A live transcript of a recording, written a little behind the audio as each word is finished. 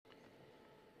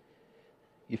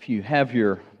If you have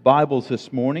your Bibles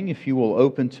this morning, if you will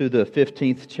open to the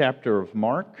 14th chapter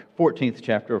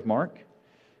of Mark.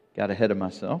 Got ahead of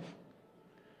myself.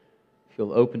 If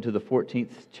you'll open to the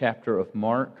 14th chapter of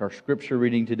Mark, our scripture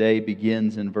reading today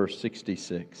begins in verse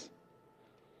 66.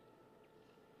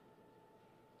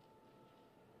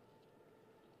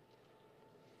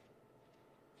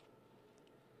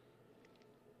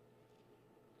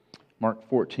 Mark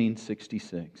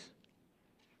 14:66.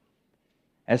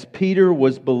 As Peter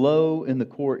was below in the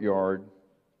courtyard,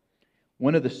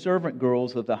 one of the servant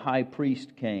girls of the high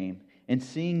priest came, and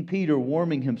seeing Peter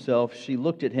warming himself, she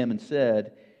looked at him and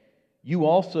said, "You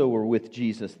also were with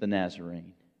Jesus the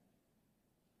Nazarene."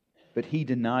 But he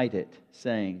denied it,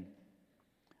 saying,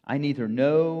 "I neither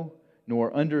know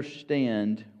nor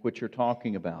understand what you're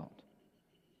talking about."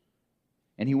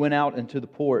 And he went out into the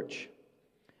porch.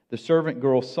 The servant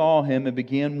girl saw him and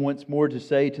began once more to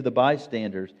say to the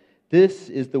bystanders, This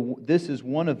is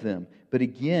one of them. But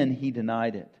again he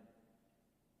denied it.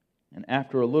 And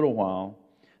after a little while,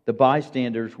 the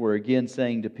bystanders were again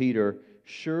saying to Peter,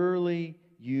 "Surely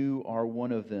you are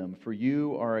one of them, for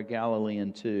you are a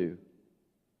Galilean too."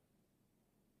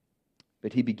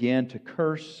 But he began to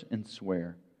curse and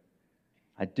swear,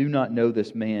 "I do not know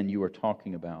this man you are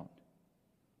talking about."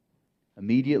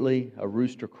 Immediately a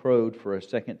rooster crowed for a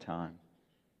second time.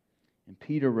 And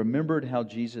Peter remembered how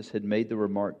Jesus had made the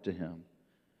remark to him,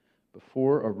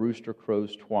 "Before a rooster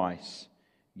crows twice,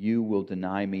 you will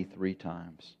deny me 3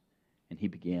 times." And he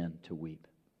began to weep.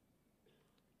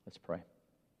 Let's pray.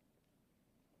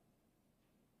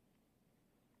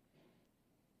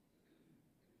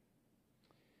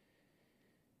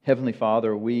 Heavenly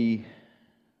Father,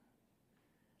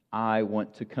 I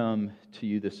want to come to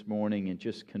you this morning and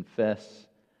just confess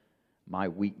my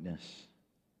weakness.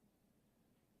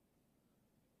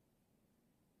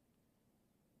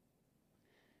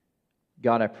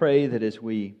 God, I pray that as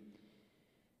we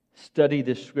study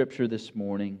this scripture this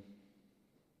morning,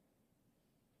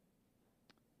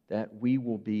 that we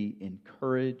will be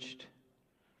encouraged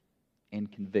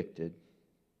and convicted,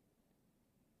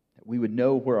 that we would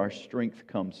know where our strength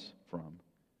comes from.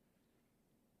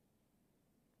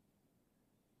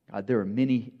 God, there are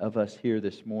many of us here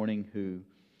this morning who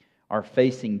are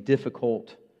facing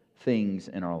difficult things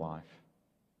in our life.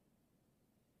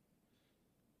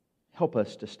 Help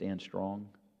us to stand strong.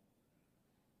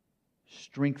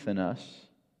 Strengthen us.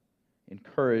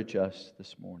 Encourage us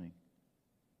this morning.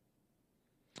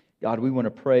 God, we want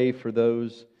to pray for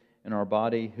those in our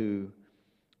body who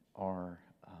are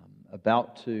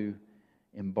about to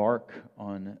embark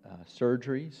on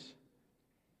surgeries.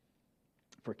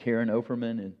 For Karen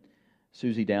Overman and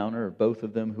Susie Downer, both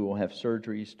of them who will have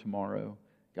surgeries tomorrow.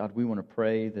 God, we want to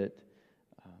pray that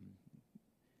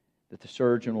the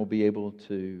surgeon will be able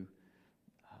to,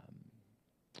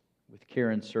 with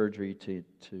Karen's surgery,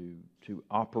 to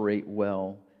operate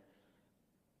well.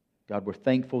 God, we're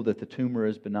thankful that the tumor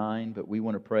is benign, but we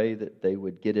want to pray that they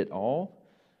would get it all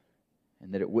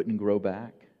and that it wouldn't grow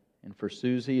back. And for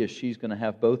Susie, as she's going to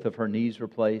have both of her knees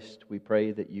replaced, we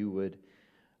pray that you would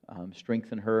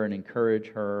strengthen her and encourage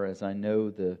her, as I know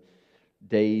the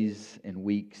days and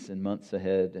weeks and months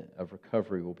ahead of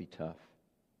recovery will be tough.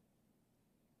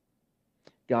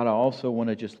 God, I also want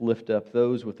to just lift up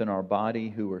those within our body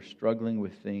who are struggling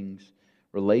with things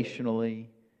relationally,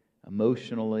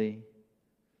 emotionally.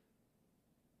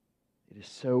 It is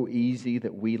so easy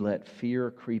that we let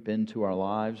fear creep into our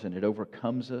lives, and it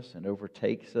overcomes us and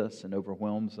overtakes us and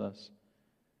overwhelms us.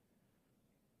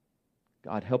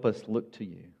 God, help us look to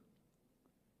you,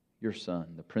 your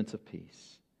Son, the Prince of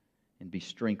Peace, and be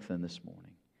strengthened this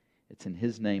morning. It's in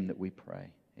His name that we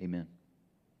pray. Amen.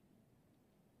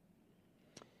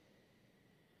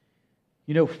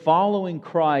 You know, following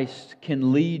Christ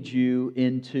can lead you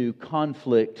into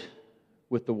conflict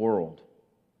with the world.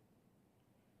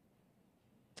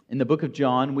 In the book of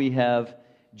John, we have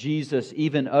Jesus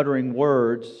even uttering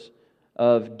words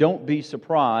of, "Don't be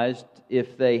surprised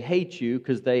if they hate you,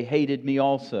 because they hated me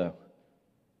also."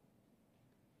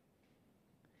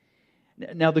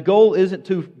 Now, the goal isn't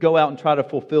to go out and try to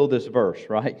fulfill this verse,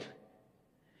 right?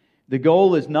 The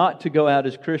goal is not to go out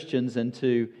as Christians and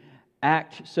to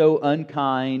act so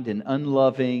unkind and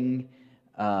unloving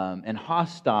and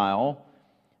hostile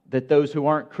that those who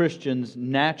aren't Christians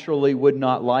naturally would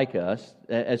not like us.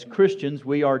 As Christians,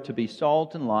 we are to be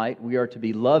salt and light. We are to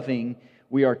be loving.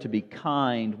 We are to be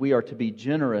kind. We are to be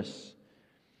generous.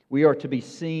 We are to be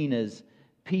seen as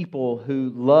people who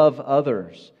love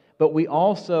others. But we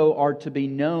also are to be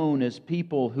known as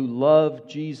people who love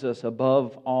Jesus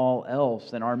above all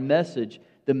else. And our message,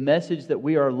 the message that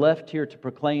we are left here to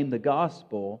proclaim, the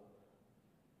gospel,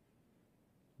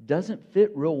 doesn't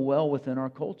fit real well within our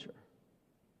culture.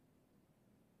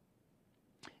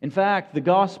 In fact, the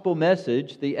gospel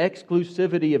message, the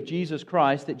exclusivity of Jesus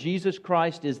Christ, that Jesus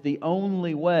Christ is the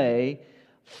only way,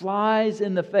 flies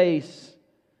in the face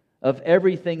of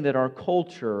everything that our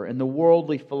culture and the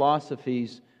worldly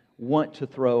philosophies want to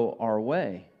throw our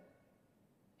way.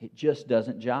 It just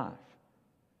doesn't jive.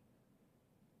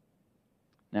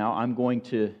 Now, I'm going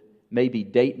to maybe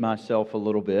date myself a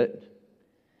little bit.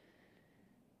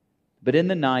 But in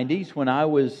the 90s, when I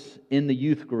was in the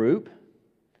youth group,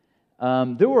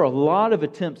 there were a lot of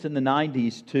attempts in the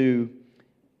 90s to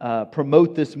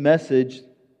promote this message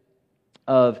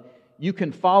of you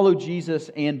can follow Jesus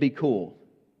and be cool.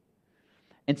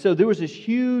 And so there was this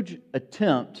huge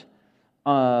attempt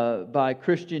by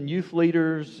Christian youth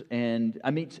leaders, and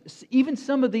even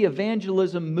some of the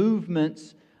evangelism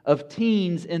movements of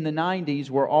teens in the 90s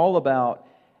were all about,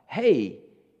 hey,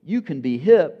 you can be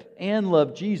hip and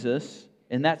love Jesus,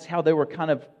 and that's how they were kind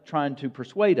of trying to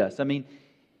persuade us. I mean,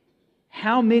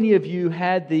 how many of you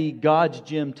had the God's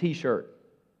Gym t-shirt?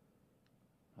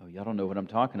 Oh, y'all don't know what I'm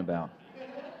talking about.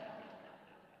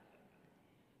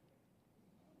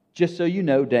 Just so you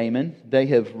know, Damon, they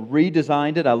have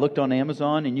redesigned it. I looked on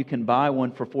Amazon, and you can buy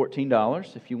one for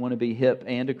 $14 if you want to be hip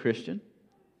and a Christian.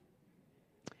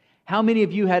 How many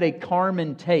of you had a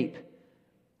Carmen tape?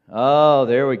 Oh,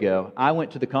 there we go. I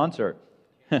went to the concert.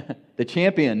 The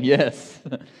Champion, yes.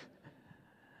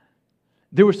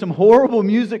 There was some horrible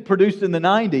music produced in the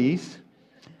 90s.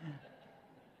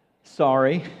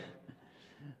 Sorry.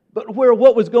 But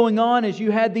what was going on is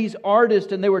you had these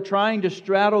artists and they were trying to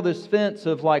straddle this fence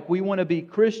of like, we want to be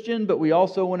Christian, but we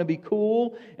also want to be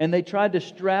cool. And they tried to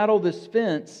straddle this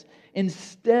fence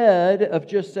instead of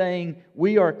just saying,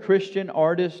 we are Christian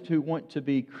artists who want to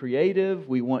be creative,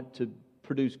 we want to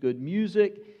produce good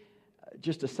music.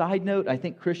 Just a side note, I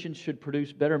think Christians should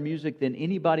produce better music than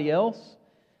anybody else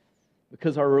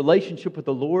because our relationship with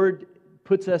the Lord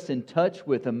puts us in touch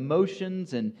with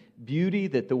emotions and beauty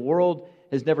that the world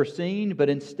has never seen. But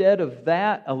instead of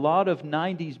that, a lot of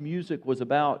 90s music was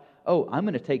about, oh, I'm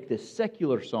going to take this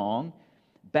secular song,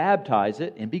 baptize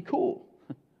it, and be cool.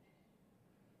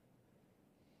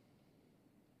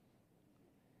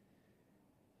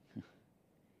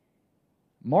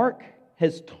 Mark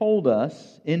has told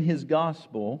us in his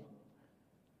gospel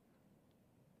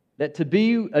that to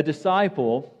be a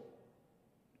disciple,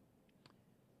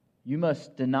 you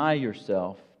must deny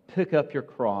yourself, pick up your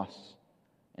cross,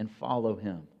 and follow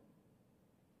him.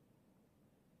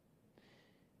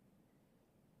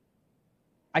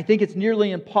 I think it's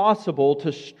nearly impossible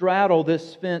to straddle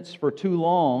this fence for too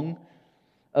long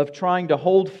of trying to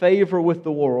hold favor with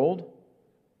the world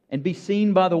and be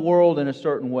seen by the world in a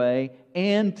certain way,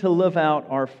 and to live out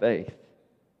our faith.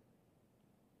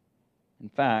 In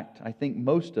fact, I think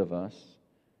most of us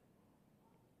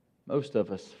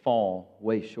fall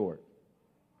way short.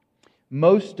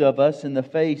 Most of us, in the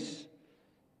face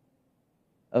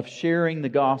of sharing the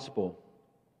gospel,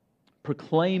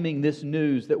 proclaiming this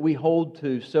news that we hold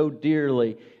to so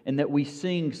dearly and that we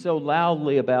sing so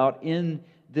loudly about in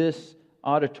this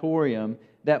auditorium,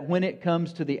 that when it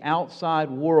comes to the outside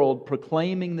world,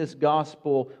 proclaiming this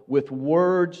gospel with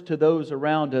words to those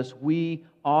around us, we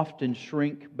often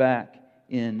shrink back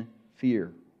in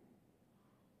fear.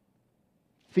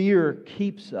 Fear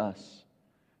keeps us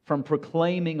from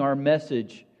proclaiming our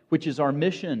message, which is our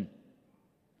mission.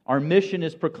 Our mission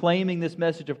is proclaiming this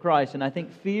message of Christ, and I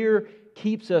think fear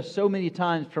keeps us so many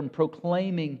times from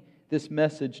proclaiming this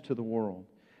message to the world.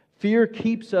 Fear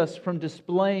keeps us from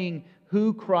displaying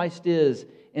who Christ is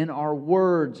in our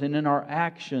words and in our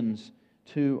actions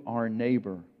to our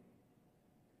neighbor.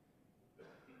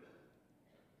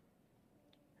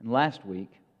 And last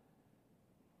week,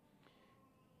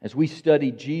 as we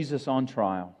studied Jesus on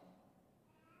trial,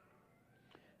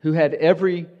 who had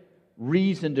every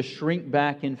reason to shrink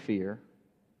back in fear,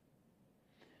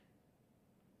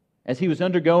 as he was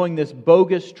undergoing this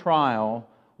bogus trial,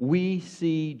 we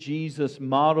see Jesus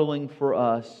modeling for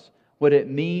us what it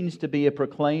means to be a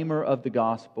proclaimer of the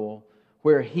gospel,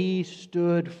 where he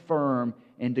stood firm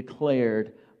and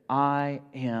declared, I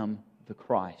am the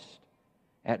Christ,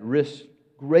 at risk,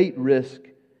 great risk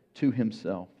to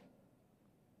himself.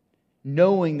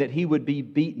 Knowing that he would be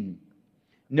beaten,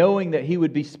 knowing that he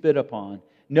would be spit upon,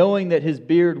 knowing that his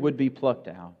beard would be plucked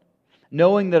out,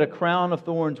 knowing that a crown of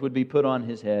thorns would be put on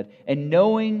his head, and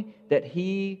knowing that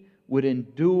he would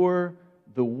endure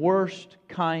the worst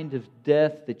kind of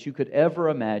death that you could ever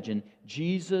imagine,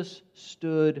 Jesus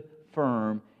stood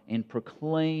firm and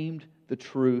proclaimed the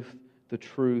truth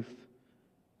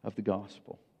of the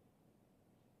gospel.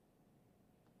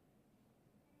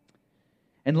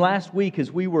 And last week,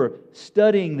 as we were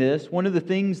studying this, one of the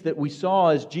things that we saw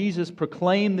as Jesus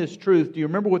proclaimed this truth, do you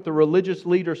remember what the religious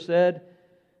leader said?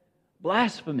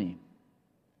 Blasphemy.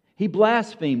 He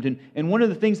blasphemed. And one of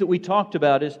the things that we talked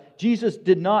about is Jesus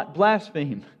did not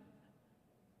blaspheme.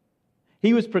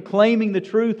 He was proclaiming the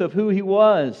truth of who He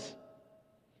was.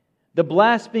 The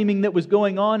blaspheming that was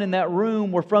going on in that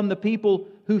room were from the people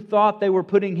who thought they were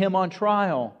putting Him on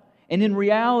trial. And in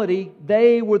reality,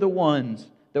 they were the ones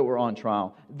that were on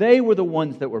trial. They were the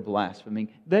ones that were blaspheming.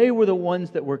 They were the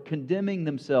ones that were condemning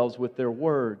themselves with their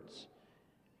words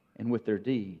and with their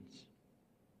deeds.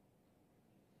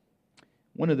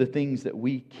 One of the things that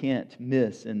we can't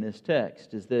miss in this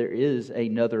text is there is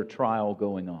another trial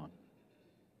going on.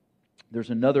 There's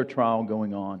another trial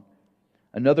going on.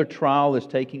 Another trial is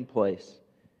taking place.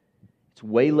 It's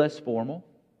way less formal.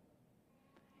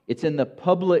 It's in the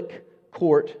public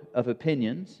court of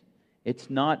opinions. It's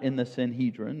not in the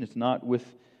Sanhedrin. It's not with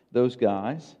those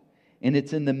guys. And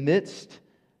it's in the midst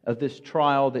of this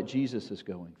trial that Jesus is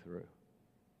going through.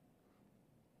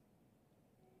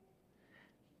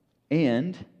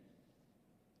 And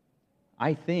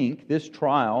I think this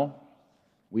trial,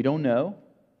 we don't know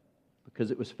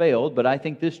because it was failed, but I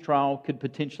think this trial could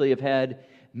potentially have had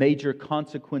major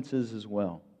consequences as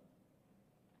well.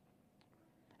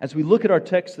 As we look at our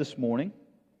text this morning,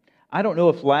 I don't know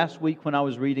if last week when I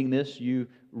was reading this you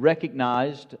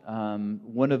recognized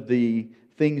one of the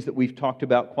things that we've talked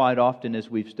about quite often as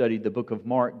we've studied the book of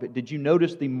Mark, but did you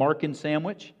notice the Markan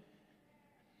sandwich?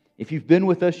 If you've been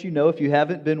with us, you know. If you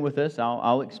haven't been with us,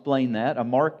 I'll explain that.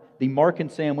 The Markan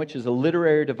sandwich is a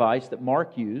literary device that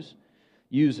Mark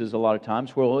uses a lot of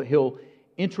times where he'll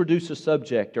introduce a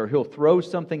subject or he'll throw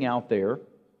something out there.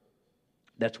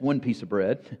 That's one piece of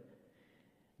bread.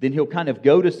 Then he'll kind of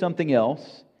go to something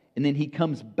else, and then he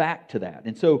comes back to that.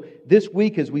 And so this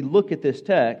week, as we look at this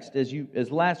text,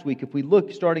 as last week, if we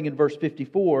look starting in verse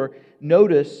 54,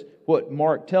 notice what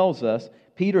Mark tells us.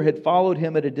 Peter had followed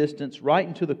him at a distance right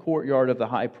into the courtyard of the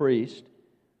high priest.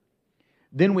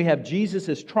 Then we have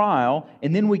Jesus' trial,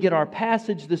 and then we get our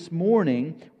passage this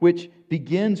morning, which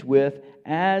begins with,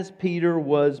 as Peter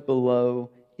was below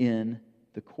in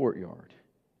the courtyard.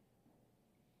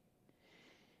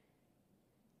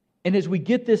 And as we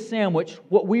get this sandwich,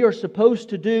 what we are supposed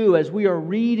to do as we are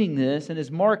reading this, and as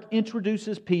Mark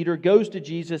introduces Peter, goes to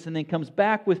Jesus, and then comes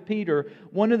back with Peter,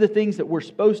 one of the things that we're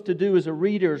supposed to do as a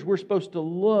reader is we're supposed to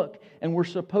look and we're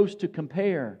supposed to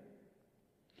compare.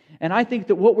 And I think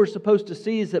that what we're supposed to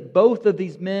see is that both of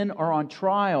these men are on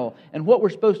trial. And what we're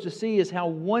supposed to see is how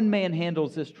one man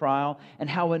handles this trial and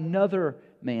how another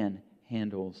man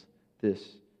handles this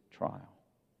trial.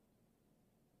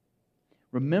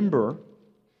 Remember,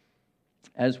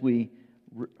 as we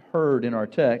heard in our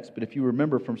text, but if you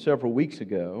remember from several weeks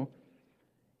ago,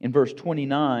 in verse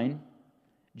 29,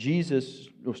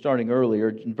 starting earlier,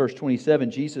 in verse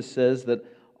 27, Jesus says that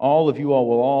all of you all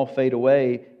will all fade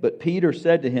away. But Peter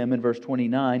said to him in verse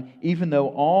 29, even though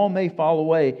all may fall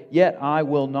away, yet I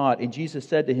will not. And Jesus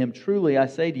said to him, truly I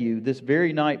say to you, this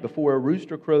very night before a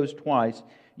rooster crows twice,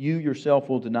 you yourself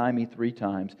will deny me 3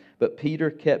 times. But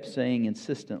Peter kept saying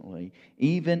insistently,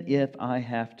 even if I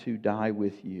have to die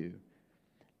with you,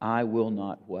 I will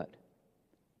not what?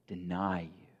 Deny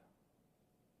you.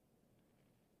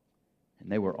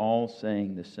 And they were all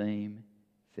saying the same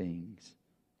things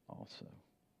also.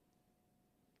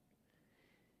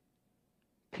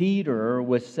 Peter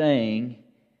was saying,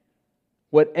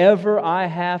 whatever I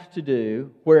have to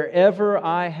do, wherever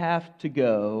I have to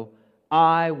go,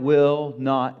 I will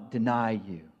not deny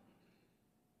you.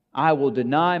 I will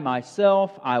deny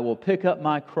myself, I will pick up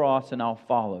my cross, and I'll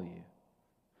follow you.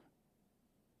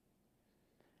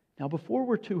 Now, before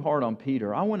we're too hard on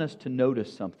Peter, I want us to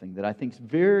notice something that I think is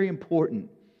very important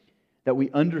that we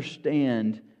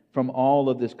understand from all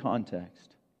of this context.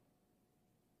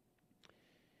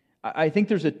 I think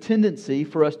there's a tendency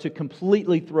for us to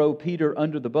completely throw Peter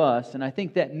under the bus, and I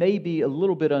think that may be a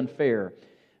little bit unfair,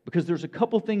 because there's a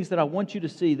couple things that I want you to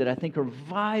see that I think are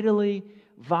vitally,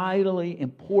 vitally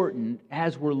important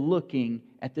as we're looking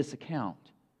at this account.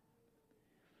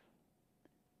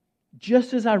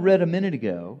 Just as I read a minute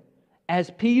ago,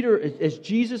 as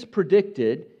Jesus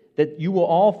predicted that you will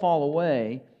all fall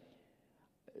away,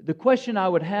 the question I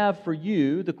would have for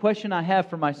you, the question I have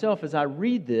for myself as I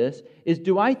read this, is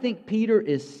do I think Peter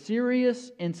is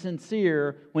serious and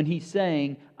sincere when he's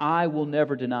saying, I will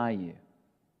never deny you?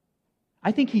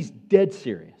 I think he's dead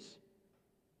serious.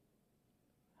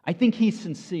 I think he's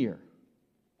sincere.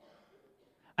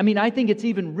 I mean, I think it's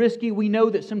even risky. We know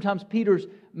that sometimes Peter's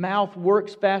mouth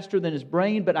works faster than his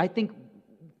brain, but I think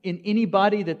in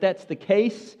anybody that's the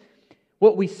case,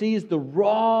 What we see is the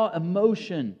raw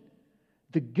emotion,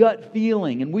 the gut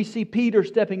feeling. And we see Peter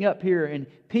stepping up here and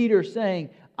Peter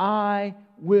saying, I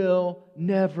will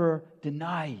never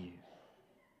deny you.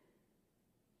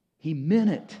 He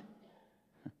meant it.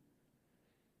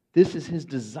 This is his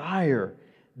desire.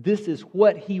 This is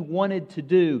what he wanted to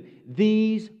do.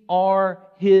 These are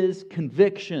his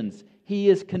convictions. He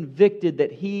is convicted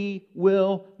that he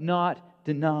will not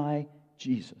deny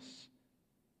Jesus.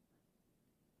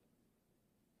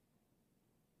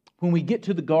 When we get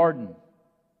to the garden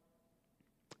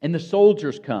and the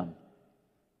soldiers come,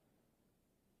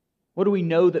 what do we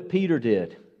know that Peter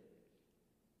did?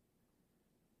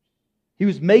 He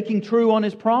was making true on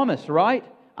his promise, right?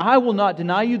 I will not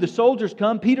deny you. The soldiers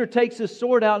come. Peter takes his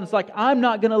sword out and it's like, I'm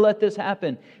not going to let this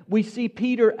happen. We see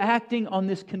Peter acting on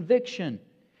this conviction.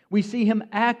 We see him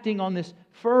acting on this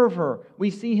fervor.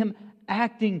 We see him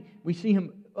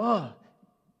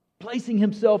placing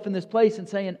himself in this place and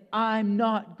saying, I'm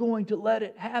not going to let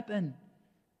it happen.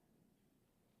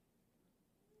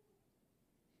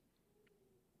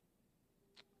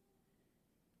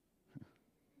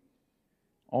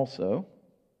 Also,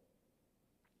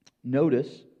 notice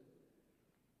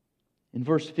in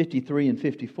verse 53 and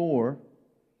 54,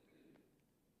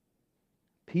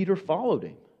 Peter followed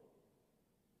him.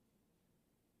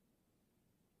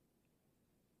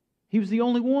 He was the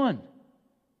only one.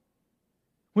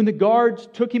 When the guards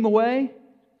took him away,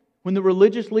 when the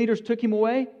religious leaders took him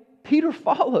away, Peter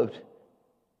followed.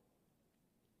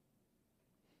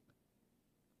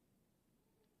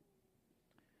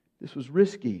 This was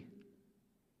risky.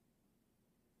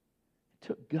 It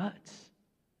took guts.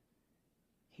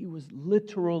 He was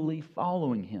literally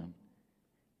following him.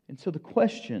 And so the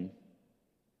question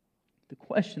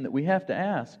that we have to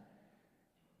ask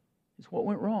is, what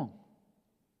went wrong?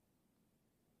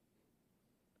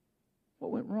 What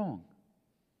went wrong?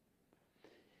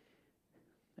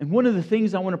 And one of the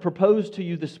things I want to propose to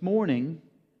you this morning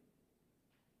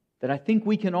that I think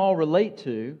we can all relate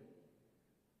to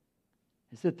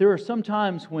is that there are some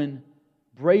times when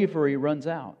bravery runs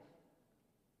out.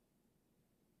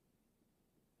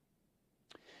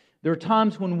 There are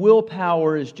times when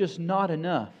willpower is just not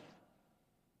enough.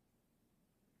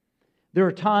 There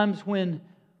are times when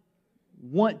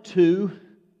want to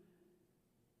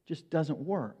just doesn't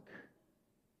work.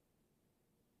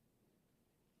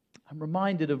 I'm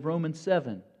reminded of Romans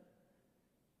 7.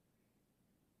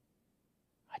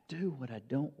 I do what I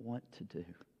don't want to do.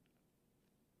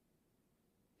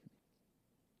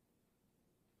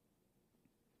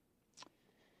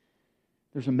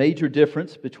 There's a major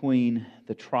difference between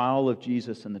the trial of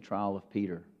Jesus and the trial of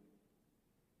Peter.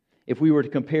 If we were to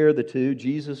compare the two,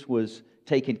 Jesus was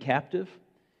taken captive.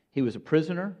 He was a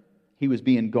prisoner. He was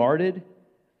being guarded.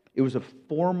 It was a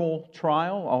formal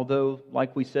trial, although,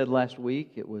 like we said last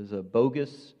week, it was a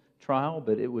bogus trial,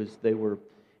 but it was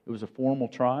a formal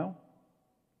trial.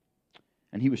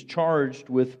 And he was charged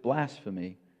with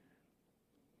blasphemy.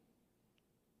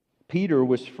 Peter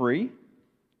was free.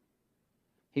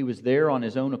 He was there on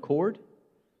his own accord.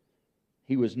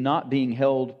 He was not being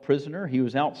held prisoner. He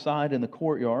was outside in the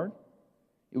courtyard.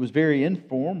 It was very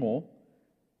informal,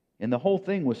 and the whole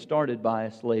thing was started by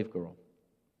a slave girl.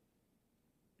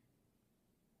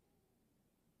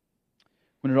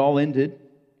 When it all ended,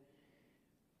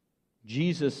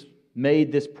 Jesus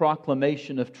made this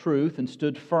proclamation of truth and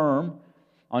stood firm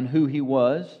on who He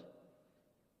was.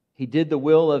 He did the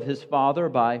will of His Father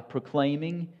by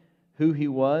proclaiming who He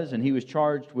was, and He was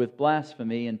charged with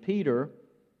blasphemy. And Peter,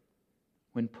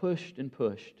 when pushed and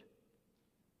pushed,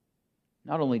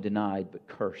 not only denied, but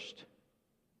cursed.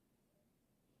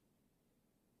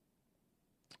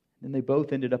 Then they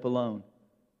both ended up alone.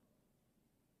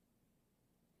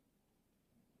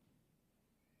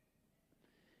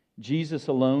 Jesus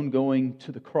alone going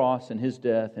to the cross and His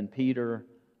death, and Peter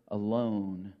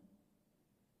alone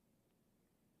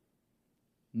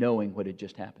knowing what had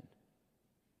just happened.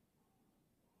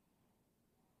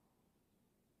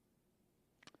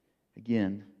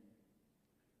 Again,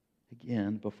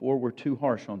 before we're too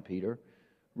harsh on Peter,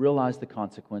 realize the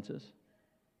consequences.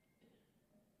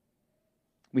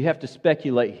 We have to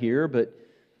speculate here, but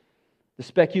the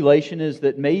speculation is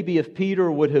that maybe if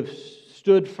Peter would have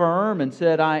stood firm and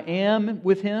said, I am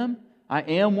with Him, I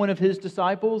am one of His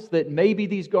disciples, that maybe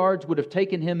these guards would have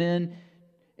taken him in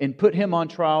and put him on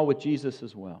trial with Jesus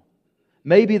as well.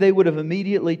 Maybe they would have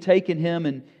immediately taken him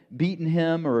and beaten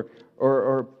him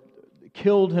or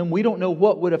killed him. We don't know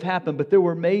what would have happened, but there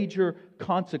were major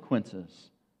consequences.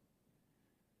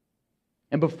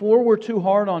 And before we're too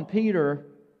hard on Peter,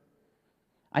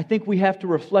 I think we have to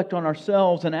reflect on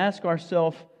ourselves and ask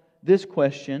ourselves this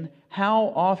question: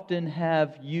 how often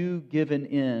have you given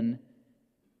in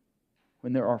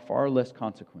when there are far less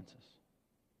consequences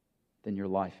than your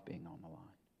life being on the line?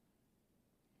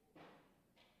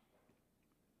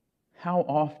 How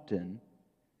often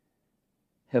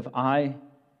have I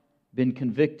been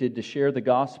convicted to share the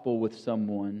gospel with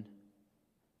someone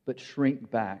but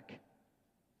shrink back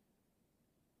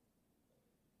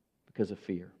because of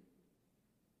fear?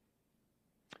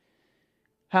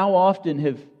 How often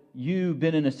have you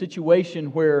been in a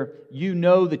situation where you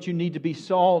know that you need to be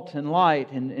salt and light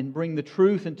and bring the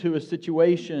truth into a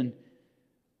situation,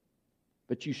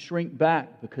 but you shrink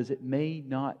back because it may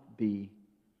not be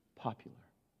popular?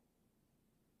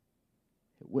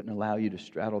 It wouldn't allow you to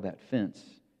straddle that fence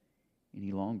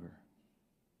any longer.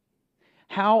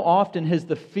 How often has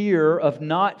the fear of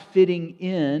not fitting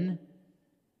in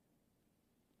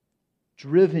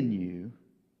driven you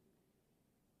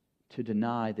to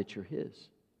deny that you're His?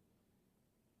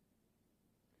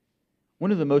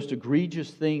 One of the most egregious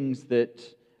things that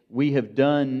we have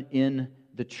done in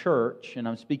the church, and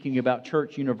I'm speaking about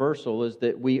Church Universal, is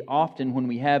that we often, when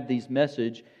we have these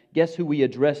messages, guess who we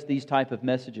address these type of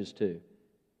messages to?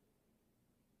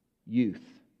 Youth.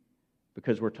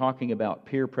 Because we're talking about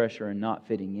peer pressure and not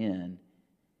fitting in.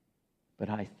 But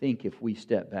I think if we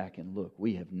step back and look,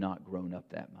 we have not grown up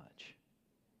that much.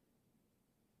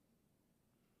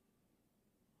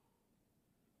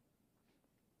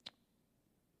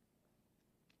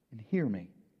 And hear me.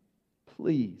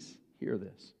 Please hear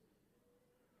this.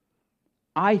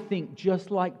 I think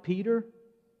just like Peter,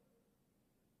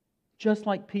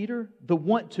 the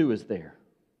want to is there.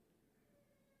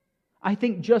 I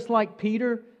think just like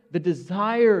Peter, the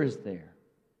desire is there.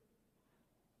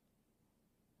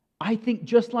 I think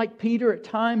just like Peter, at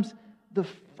times the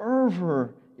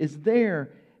fervor is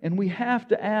there. And we have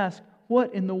to ask,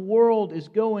 what in the world is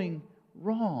going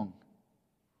wrong?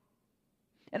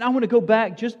 And I want to go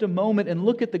back just a moment and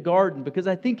look at the garden, because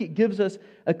I think it gives us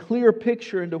a clear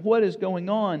picture into what is going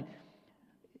on.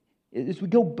 As we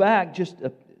go back just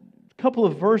a couple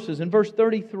of verses, in verse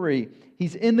 33,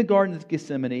 He's in the Garden of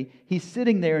Gethsemane. He's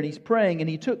sitting there and He's praying. And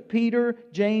He took Peter,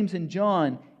 James, and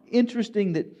John.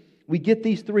 Interesting that we get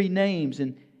these three names.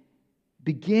 And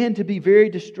began to be very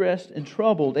distressed and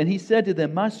troubled. And He said to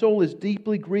them, "My soul is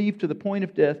deeply grieved to the point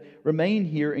of death. Remain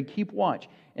here and keep watch."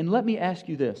 And let me ask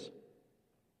you this.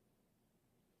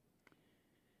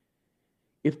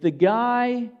 If the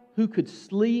guy who could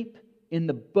sleep in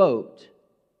the boat,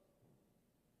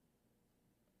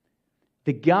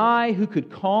 the guy who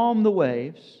could calm the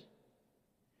waves,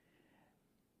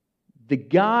 the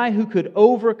guy who could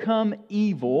overcome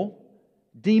evil,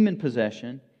 demon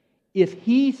possession, if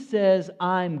he says,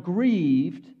 "I'm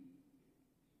grieved,"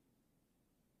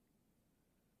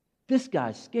 this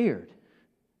guy's scared.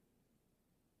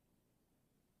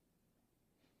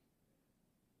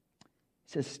 He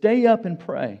says, "Stay up and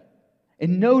pray."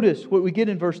 And notice what we get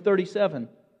in verse 37.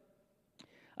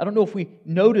 I don't know if we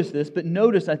notice this, but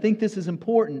notice, I think this is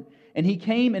important. And He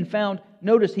came and found,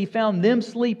 notice, He found them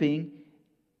sleeping.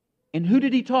 And who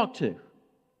did He talk to?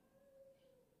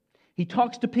 He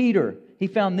talks to Peter. He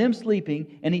found them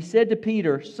sleeping, and He said to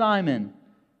Peter, "Simon,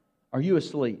 are you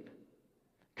asleep?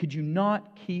 Could you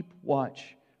not keep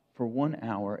watch for 1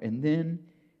 hour?" And then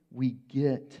we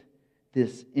get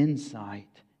this insight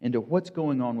into what's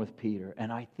going on with Peter.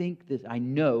 And I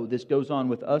know this goes on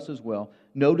with us as well.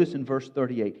 Notice in verse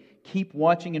 38, "Keep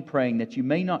watching and praying that you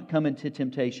may not come into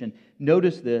temptation."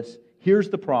 Notice this.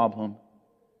 Here's the problem.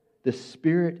 The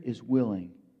spirit is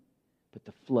willing, but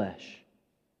the flesh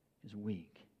is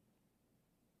weak.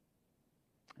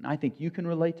 And I think you can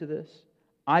relate to this.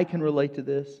 I can relate to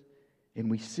this.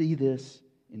 And we see this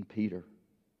in Peter.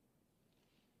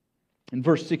 In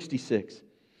verse 66,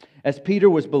 as Peter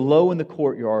was below in the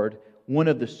courtyard, one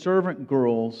of the servant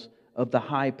girls of the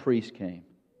high priest came.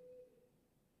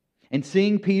 And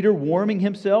seeing Peter warming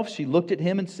himself, she looked at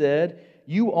him and said,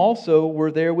 "You also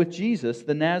were there with Jesus,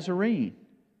 the Nazarene."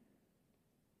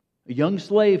 A young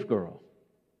slave girl.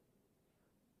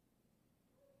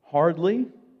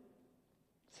 Hardly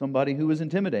somebody who was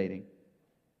intimidating.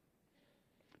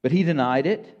 But he denied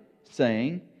it,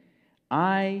 saying,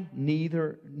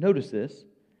 notice this,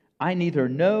 "I neither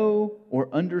know or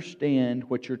understand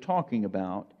what you're talking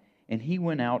about." And he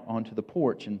went out onto the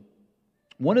porch. And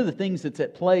one of the things that's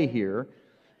at play here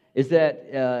is that,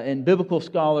 and biblical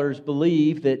scholars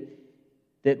believe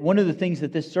that one of the things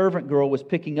that this servant girl was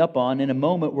picking up on, in a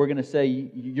moment we're going to say,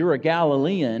 "You're a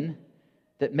Galilean,"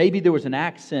 that maybe there was an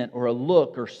accent or a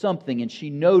look or something, and she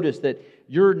noticed that,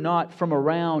 "You're not from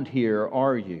around here,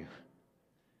 are you?"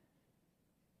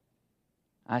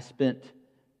 I spent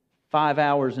 5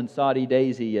 hours in Saudi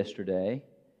Daisy yesterday,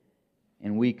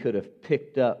 and we could have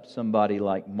picked up somebody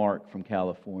like Mark from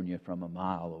California from a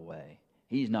mile away.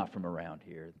 He's not from around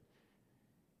here.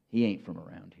 He ain't from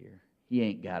around here. He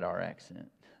ain't got our accent.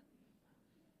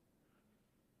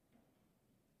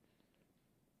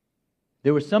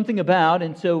 There was something about,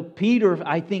 and so Peter,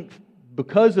 I think,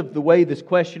 because of the way this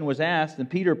question was asked, and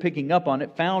Peter picking up on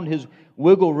it, found his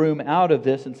wiggle room out of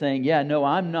this and saying, yeah, no,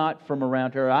 I'm not from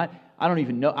around here. I don't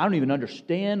even know, I don't even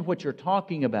understand what you're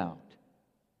talking about.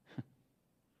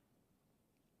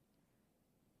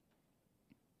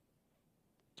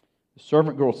 The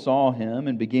servant girl saw him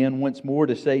and began once more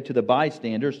to say to the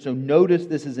bystanders, so notice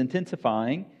this is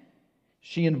intensifying.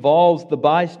 She involves the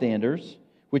bystanders,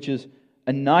 which is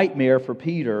a nightmare for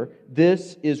Peter.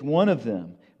 This is one of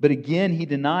them. But again he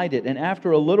denied it. And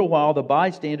after a little while the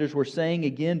bystanders were saying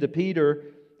again to Peter,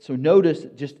 so notice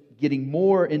just getting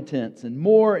more intense and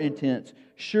more intense.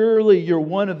 Surely you're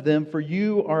one of them, for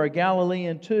you are a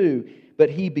Galilean too. But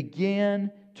he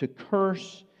began to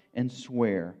curse and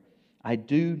swear, I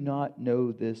do not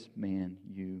know this man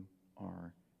you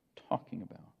are talking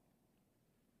about.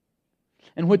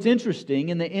 And what's interesting,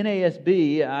 in the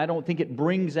NASB, I don't think it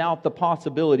brings out the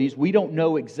possibilities. We don't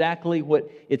know exactly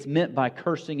what it's meant by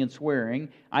cursing and swearing.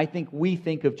 I think we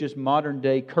think of just modern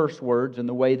day curse words and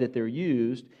the way that they're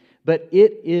used. But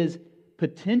it is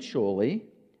potentially,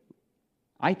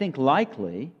 I think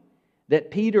likely,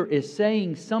 that Peter is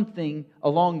saying something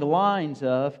along the lines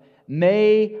of,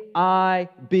 may I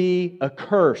be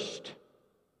accursed.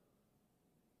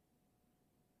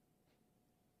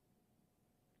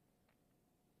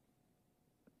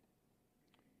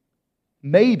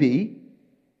 Maybe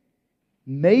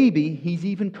he's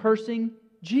even cursing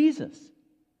Jesus.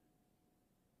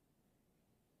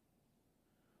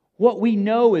 What we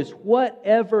know is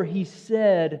whatever he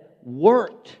said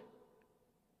worked.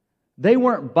 They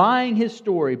weren't buying his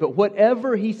story, but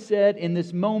whatever he said in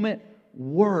this moment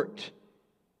worked.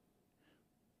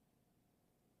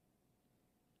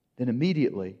 Then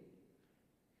immediately,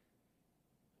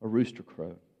 a rooster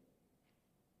crowed.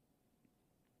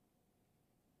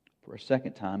 For a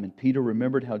second time, and Peter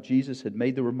remembered how Jesus had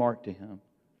made the remark to him,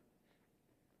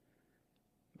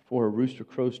 before a rooster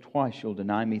crows twice, you'll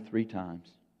deny me 3 times.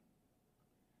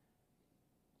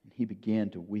 And he began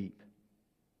to weep.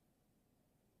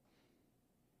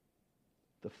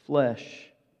 The flesh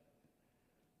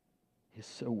is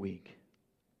so weak.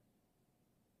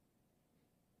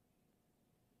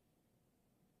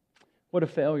 What a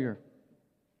failure.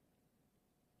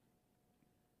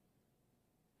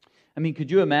 I mean,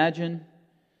 could you imagine?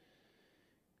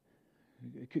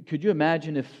 Could you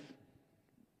imagine if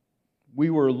we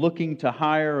were looking to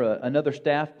hire another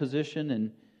staff position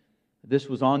and this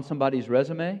was on somebody's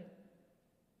resume?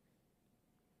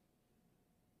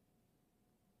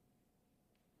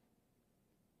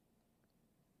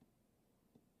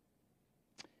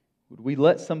 Would we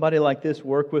let somebody like this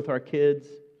work with our kids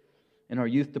in our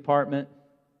youth department?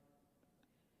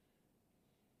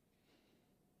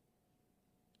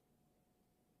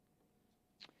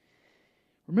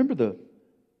 Remember the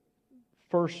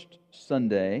first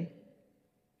Sunday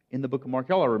in the book of Mark?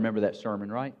 Y'all remember that sermon,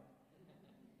 right?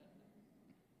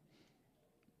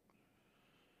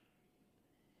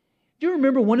 Do you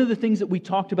remember one of the things that we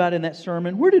talked about in that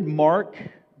sermon? Where did Mark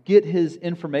get his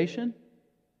information?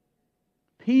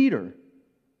 Peter.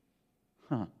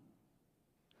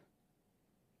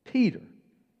 Peter.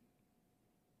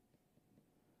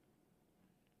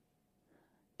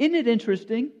 Isn't it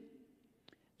interesting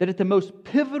that at the most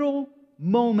pivotal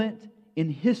moment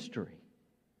in history,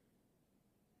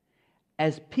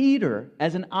 as Peter,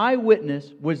 as an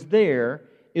eyewitness, was there,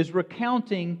 is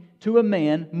recounting to a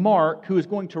man, Mark, who is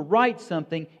going to write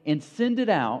something and send it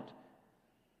out,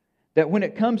 that when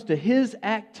it comes to his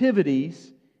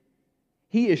activities,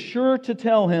 he is sure to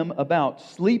tell him about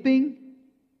sleeping,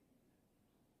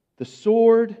 the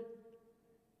sword,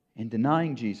 and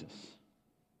denying Jesus.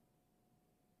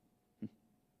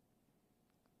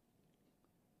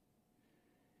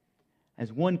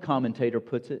 As one commentator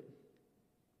puts it,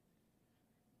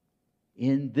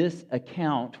 in this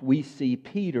account we see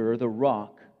Peter the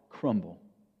rock crumble.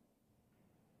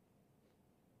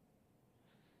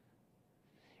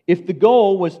 If the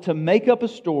goal was to make up a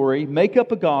story, make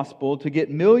up a gospel, to get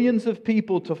millions of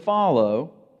people to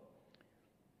follow,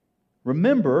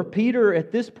 remember, Peter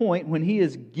at this point, when he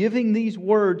is giving these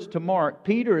words to Mark,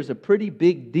 Peter is a pretty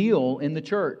big deal in the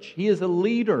church. He is a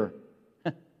leader.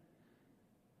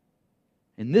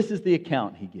 And this is the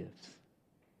account he gives.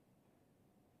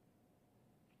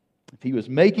 If he was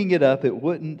making it up, it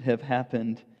wouldn't have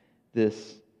happened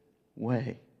this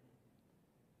way.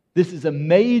 This is a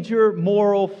major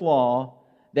moral flaw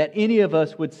that any of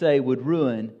us would say would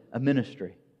ruin a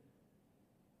ministry.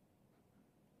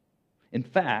 In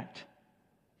fact,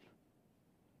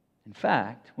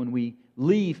 when we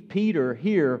leave Peter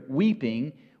here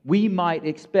weeping, we might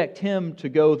expect him to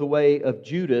go the way of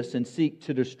Judas and seek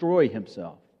to destroy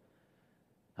himself.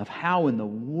 Of how in the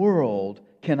world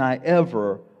can I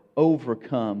ever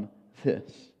overcome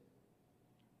this?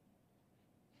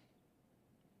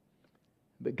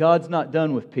 But God's not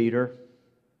done with Peter.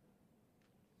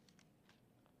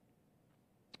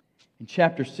 In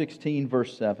chapter 16,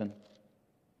 verse 7,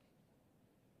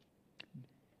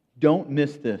 don't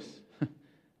miss this.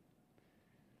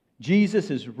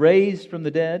 Jesus is raised from the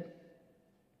dead.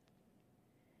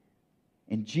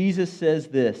 And Jesus says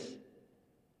this,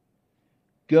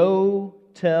 go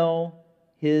tell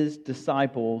His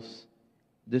disciples,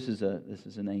 this is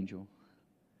an angel.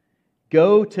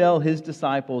 Go tell His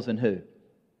disciples and who?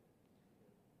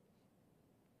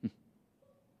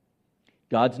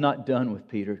 God's not done with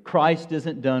Peter. Christ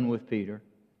isn't done with Peter.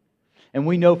 And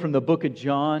we know from the book of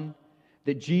John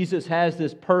that Jesus has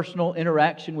this personal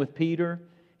interaction with Peter.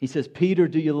 He says, Peter,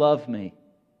 do you love me?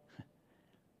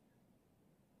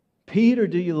 Peter,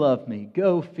 do you love me?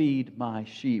 Go feed my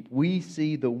sheep. We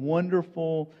see the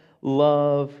wonderful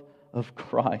love of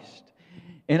Christ.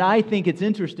 And I think it's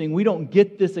interesting, we don't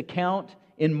get this account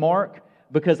in Mark,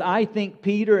 because I think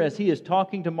Peter, as he is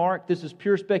talking to Mark, this is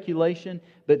pure speculation,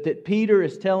 but that Peter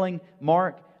is telling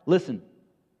Mark, listen,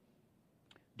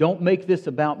 don't make this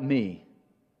about me,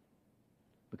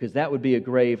 because that would be a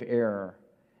grave error.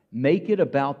 Make it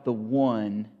about the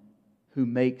one who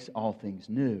makes all things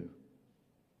new.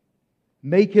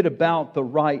 Make it about the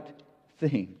right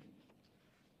thing.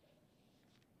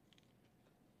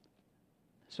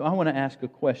 So I want to ask a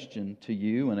question to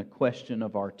you and a question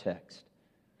of our text.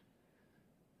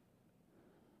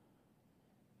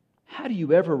 How do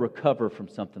you ever recover from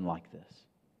something like this?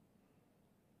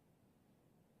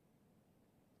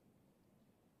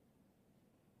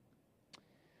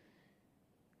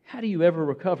 How do you ever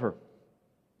recover?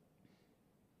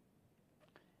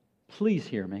 Please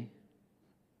hear me.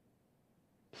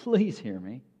 Please hear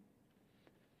me.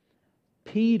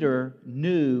 Peter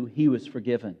knew he was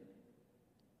forgiven.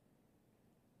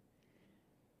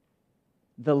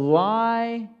 The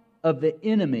lie of the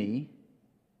enemy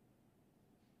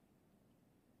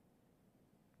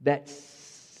that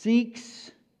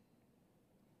seeks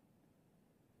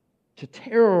to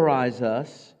terrorize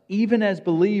us, even as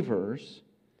believers,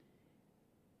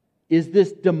 is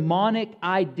this demonic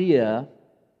idea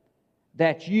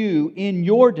that you, in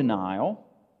your denial,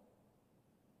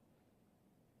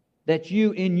 that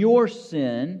you, in your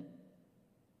sin,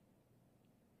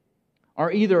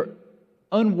 are either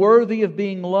unworthy of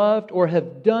being loved or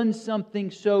have done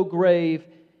something so grave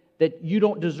that you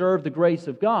don't deserve the grace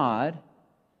of God.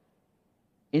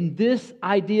 And this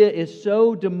idea is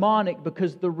so demonic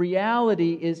because the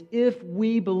reality is, if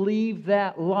we believe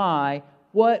that lie,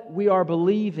 what we are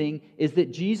believing is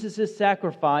that Jesus'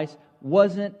 sacrifice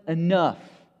wasn't enough.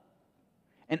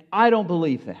 And I don't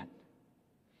believe that.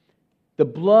 The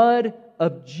blood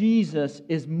of Jesus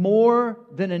is more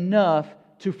than enough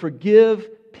to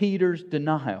forgive Peter's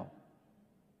denial.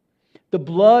 The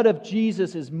blood of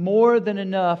Jesus is more than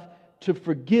enough to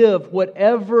forgive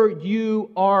whatever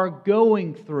you are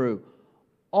going through.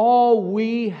 All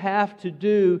we have to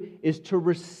do is to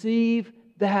receive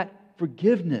that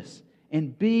forgiveness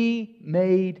and be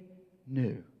made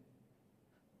new.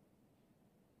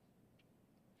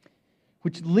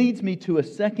 Which leads me to a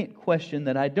second question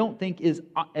that I don't think is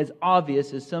as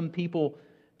obvious as some people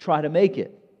try to make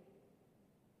it.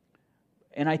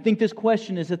 And I think this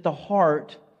question is at the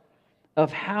heart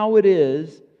of how it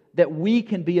is that we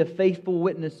can be a faithful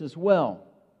witness as well.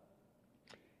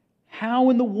 How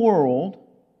in the world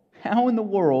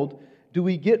do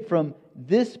we get from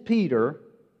this Peter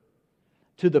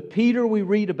to the Peter we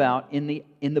read about in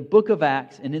the book of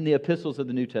Acts and in the epistles of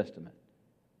the New Testament,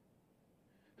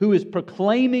 who is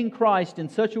proclaiming Christ in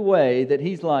such a way that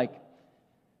he's like,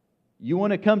 you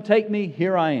want to come take me?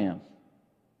 Here I am.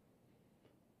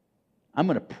 I'm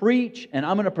going to preach and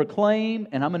I'm going to proclaim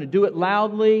and I'm going to do it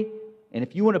loudly. And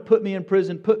if you want to put me in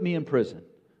prison, put me in prison.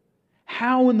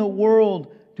 How in the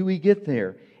world do we get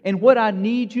there? And what I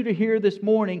need you to hear this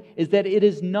morning is that it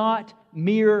is not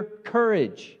mere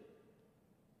courage.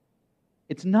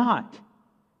 It's not.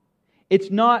 It's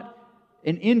not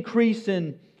an increase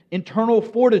in internal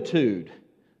fortitude.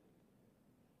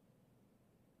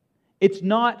 It's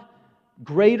not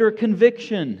greater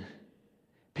conviction.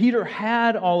 Peter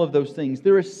had all of those things.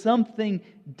 There is something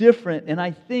different. And I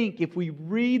think if we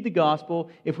read the gospel,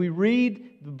 if we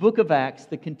read the book of Acts,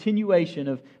 the continuation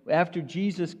of after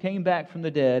Jesus came back from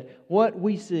the dead, what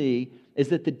we see is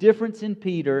that the difference in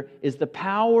Peter is the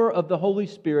power of the Holy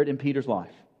Spirit in Peter's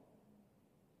life.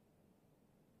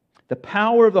 The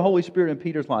power of the Holy Spirit in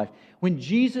Peter's life. When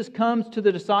Jesus comes to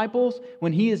the disciples,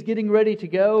 when He is getting ready to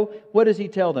go, what does He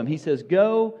tell them? He says,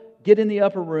 go, get in the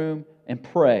upper room and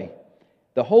pray.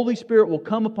 The Holy Spirit will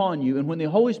come upon you, and when the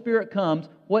Holy Spirit comes,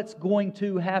 what's going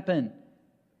to happen?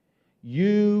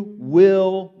 You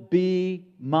will be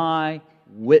my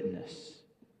witness.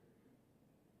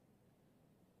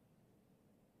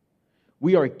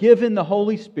 We are given the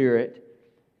Holy Spirit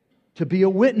to be a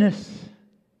witness,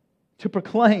 to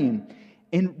proclaim.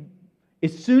 And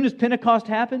as soon as Pentecost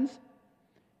happens,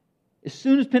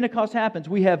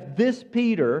 we have this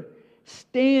Peter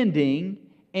standing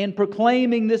and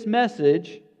proclaiming this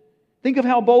message. Think of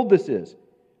how bold this is.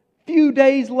 Few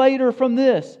days later from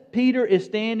this, Peter is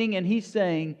standing and he's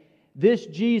saying, this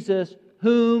Jesus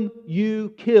whom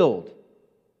you killed.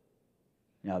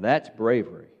 Now that's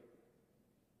bravery.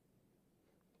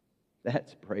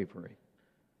 That's bravery.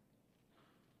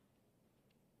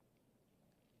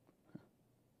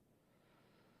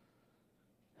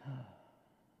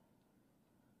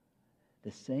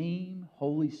 The same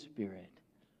Holy Spirit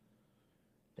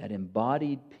that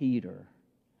embodied Peter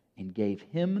and gave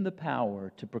him the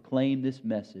power to proclaim this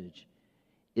message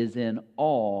is in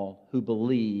all who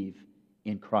believe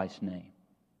in Christ's name.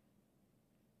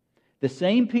 The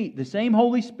same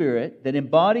Holy Spirit that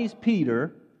embodies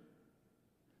Peter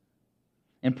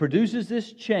and produces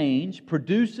this change,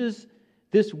 produces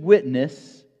this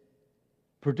witness,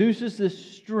 produces this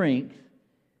strength,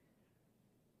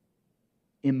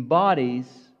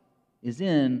 is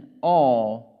in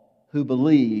all who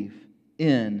believe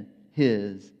in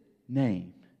His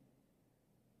name.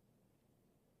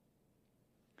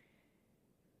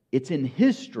 It's in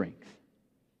His strength.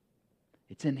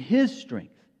 It's in His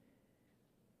strength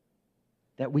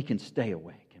that we can stay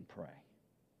awake and pray.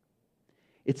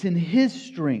 It's in His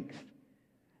strength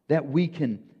that we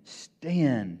can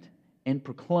stand and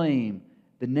proclaim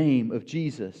the name of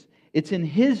Jesus. It's in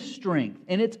His strength,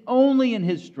 and it's only in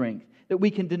His strength that we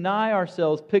can deny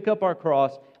ourselves, pick up our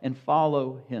cross, and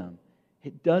follow Him.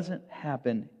 It doesn't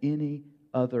happen any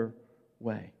other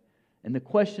way. And the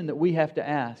question that we have to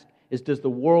ask is, does the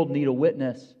world need a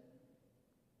witness?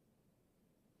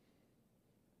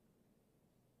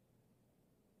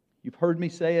 You've heard me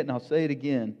say it, and I'll say it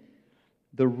again.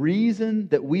 The reason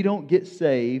that we don't get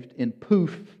saved and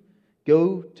poof,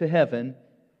 go to heaven,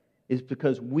 is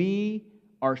because we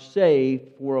are saved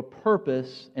for a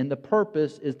purpose, and the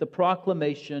purpose is the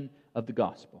proclamation of the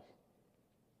gospel.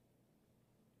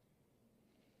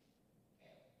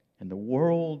 And the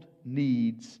world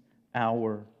needs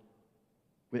our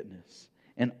witness.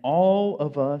 And all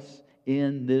of us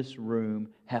in this room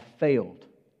have failed.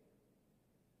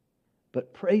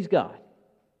 But praise God.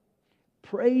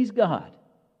 Praise God.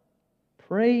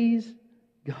 Praise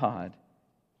God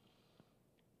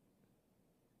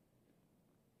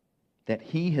that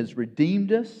He has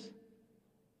redeemed us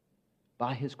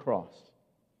by His cross.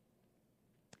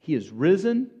 He has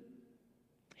risen,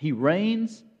 He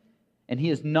reigns, and He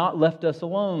has not left us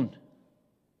alone.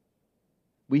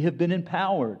 We have been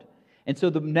empowered. And so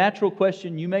the natural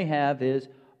question you may have is,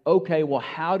 okay, well,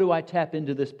 how do I tap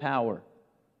into this power?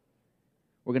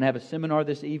 We're going to have a seminar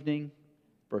this evening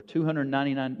for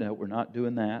 $299. No, we're not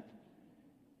doing that.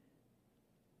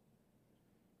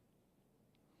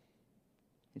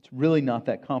 It's really not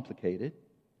that complicated.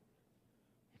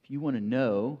 If you want to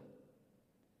know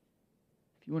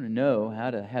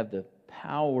how to have the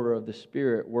power of the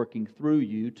Spirit working through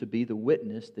you to be the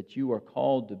witness that you are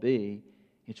called to be,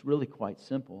 it's really quite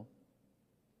simple.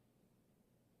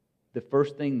 The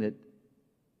first thing that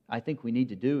I think we need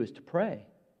to do is to pray.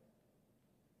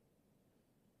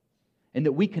 And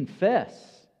that we confess,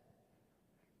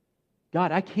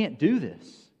 God, I can't do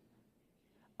this.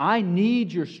 I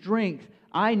need your strength.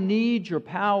 I need your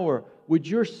power. Would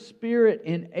your Spirit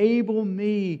enable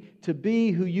me to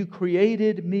be who you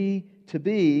created me to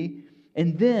be?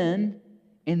 And then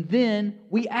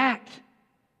we act.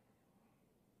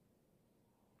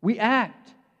 We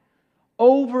act.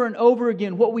 Over and over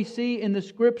again, what we see in the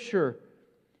Scripture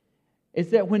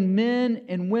is that when men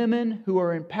and women who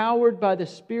are empowered by the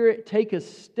Spirit take a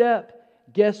step,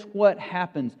 guess what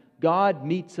happens? God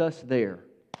meets us there.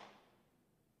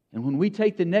 And when we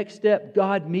take the next step,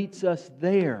 God meets us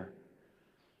there.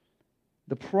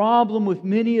 The problem with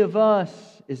many of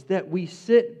us is that we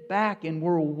sit back and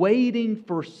we're waiting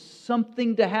for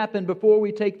something to happen before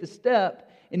we take the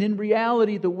step. And in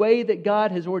reality, the way that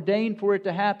God has ordained for it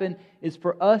to happen is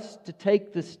for us to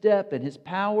take the step, and His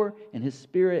power and His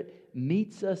Spirit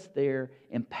meets us there,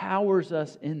 empowers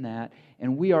us in that,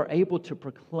 and we are able to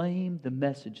proclaim the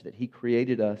message that He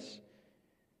created us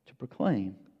to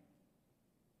proclaim.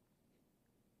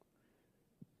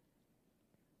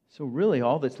 So really,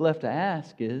 all that's left to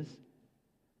ask is,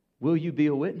 will you be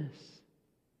a witness?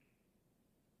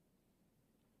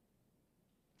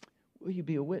 Will you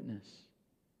be a witness?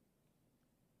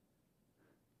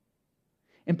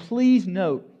 And please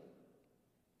note,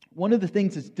 one of the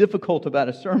things that's difficult about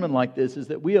a sermon like this is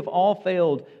that we have all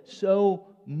failed so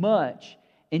much,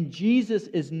 and Jesus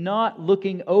is not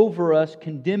looking over us,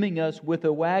 condemning us with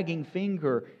a wagging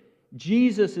finger.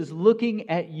 Jesus is looking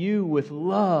at you with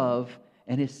love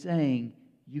and is saying,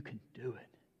 you can do it.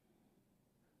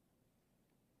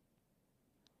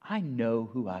 I know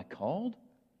who I called.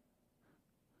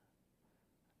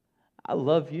 I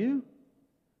love you.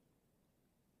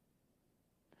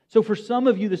 So for some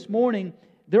of you this morning,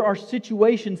 there are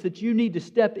situations that you need to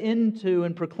step into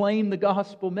and proclaim the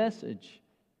gospel message.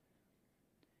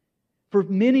 For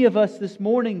many of us this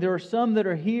morning, there are some that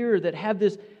are here that have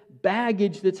this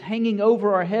baggage that's hanging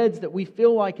over our heads that we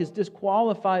feel like has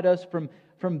disqualified us from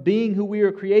being who we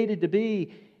are created to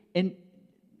be. And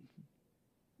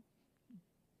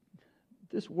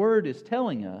this word is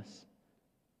telling us,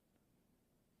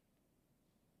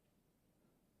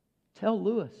 tell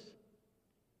Lewis,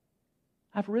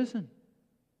 I've risen.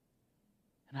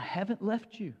 And I haven't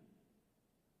left you.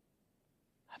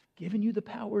 I've given you the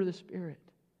power of the Spirit.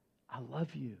 I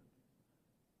love you.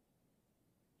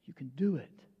 You can do it.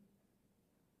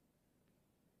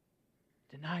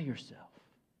 Deny yourself.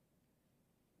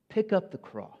 Pick up the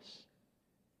cross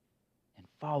and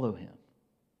follow Him.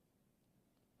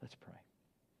 Let's pray.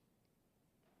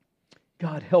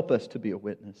 God, help us to be a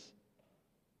witness.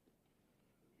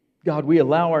 God, we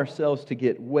allow ourselves to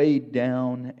get weighed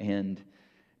down and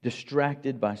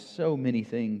distracted by so many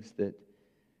things that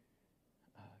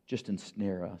just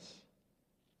ensnare us.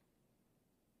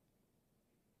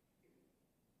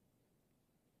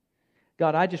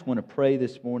 God, I just want to pray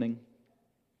this morning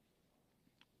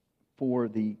for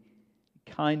the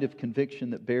kind of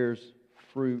conviction that bears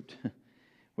fruit,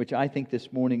 which I think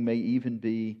this morning may even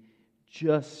be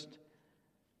just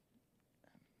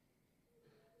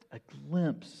a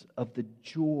glimpse of the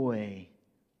joy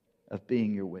of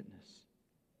being your witness.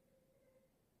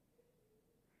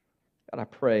 God, I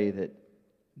pray that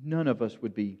none of us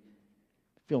would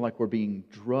feel like we're being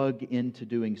drugged into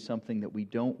doing something that we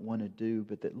don't want to do,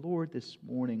 but that, Lord, this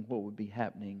morning what would be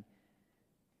happening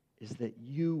is that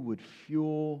you would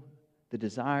fuel the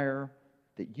desire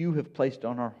that you have placed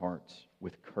on our hearts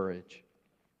with courage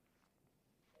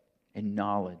and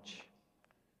knowledge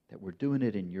that we're doing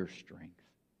it in your strength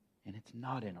and it's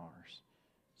not in ours.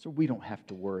 So we don't have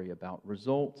to worry about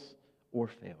results or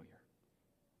failure.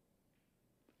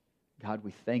 God,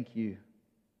 we thank you.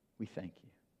 We thank you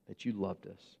that you loved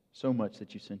us so much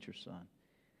that you sent your Son.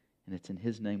 And it's in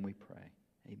His name we pray.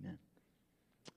 Amen.